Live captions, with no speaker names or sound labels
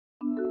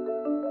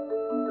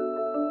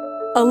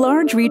A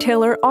large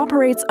retailer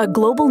operates a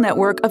global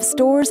network of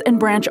stores and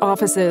branch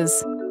offices.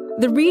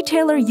 The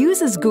retailer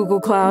uses Google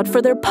Cloud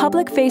for their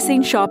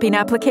public-facing shopping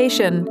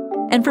application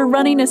and for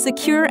running a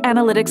secure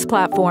analytics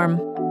platform.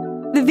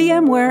 The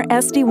VMware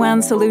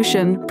SD-WAN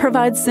solution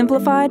provides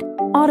simplified,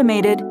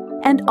 automated,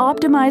 and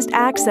optimized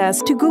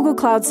access to Google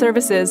Cloud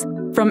services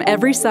from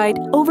every site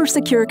over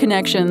secure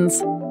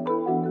connections.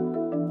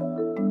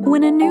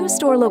 When a new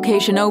store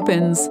location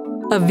opens,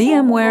 a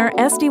VMware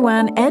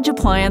SD-WAN Edge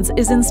appliance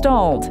is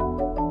installed.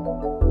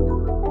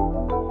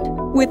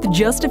 With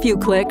just a few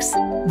clicks,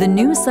 the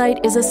new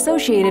site is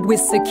associated with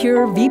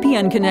secure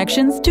VPN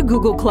connections to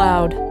Google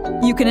Cloud.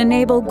 You can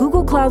enable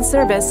Google Cloud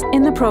service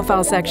in the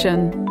Profile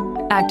section.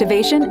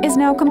 Activation is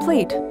now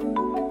complete.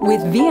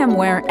 With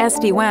VMware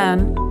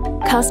SD-WAN,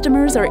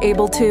 customers are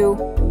able to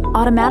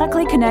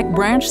automatically connect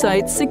branch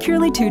sites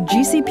securely to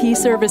GCP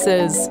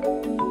services,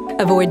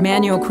 avoid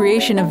manual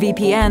creation of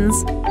VPNs,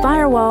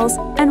 firewalls,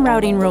 and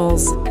routing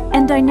rules,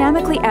 and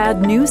dynamically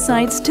add new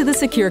sites to the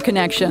secure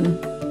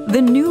connection.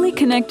 The newly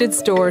connected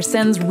store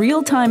sends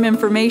real-time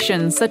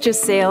information such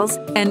as sales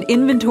and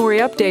inventory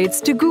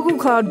updates to Google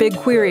Cloud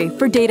BigQuery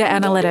for data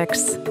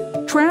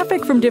analytics.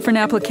 Traffic from different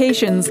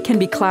applications can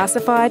be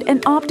classified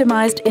and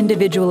optimized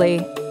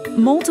individually.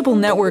 Multiple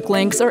network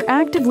links are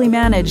actively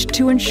managed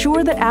to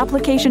ensure that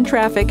application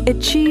traffic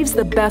achieves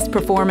the best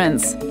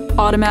performance,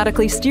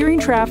 automatically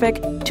steering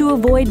traffic to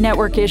avoid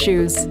network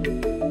issues.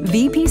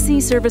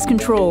 VPC service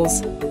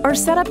controls are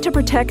set up to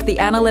protect the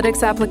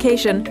analytics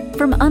application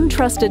from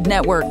untrusted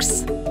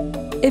networks.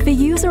 If a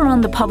user on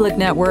the public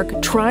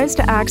network tries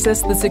to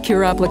access the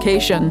secure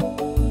application,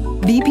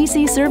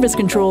 VPC service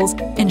controls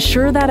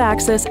ensure that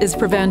access is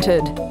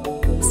prevented.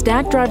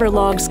 Stack driver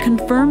logs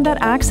confirm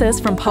that access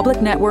from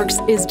public networks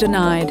is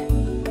denied.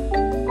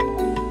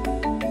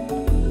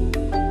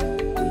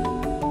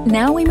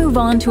 Now we move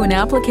on to an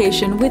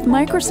application with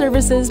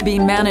microservices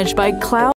being managed by cloud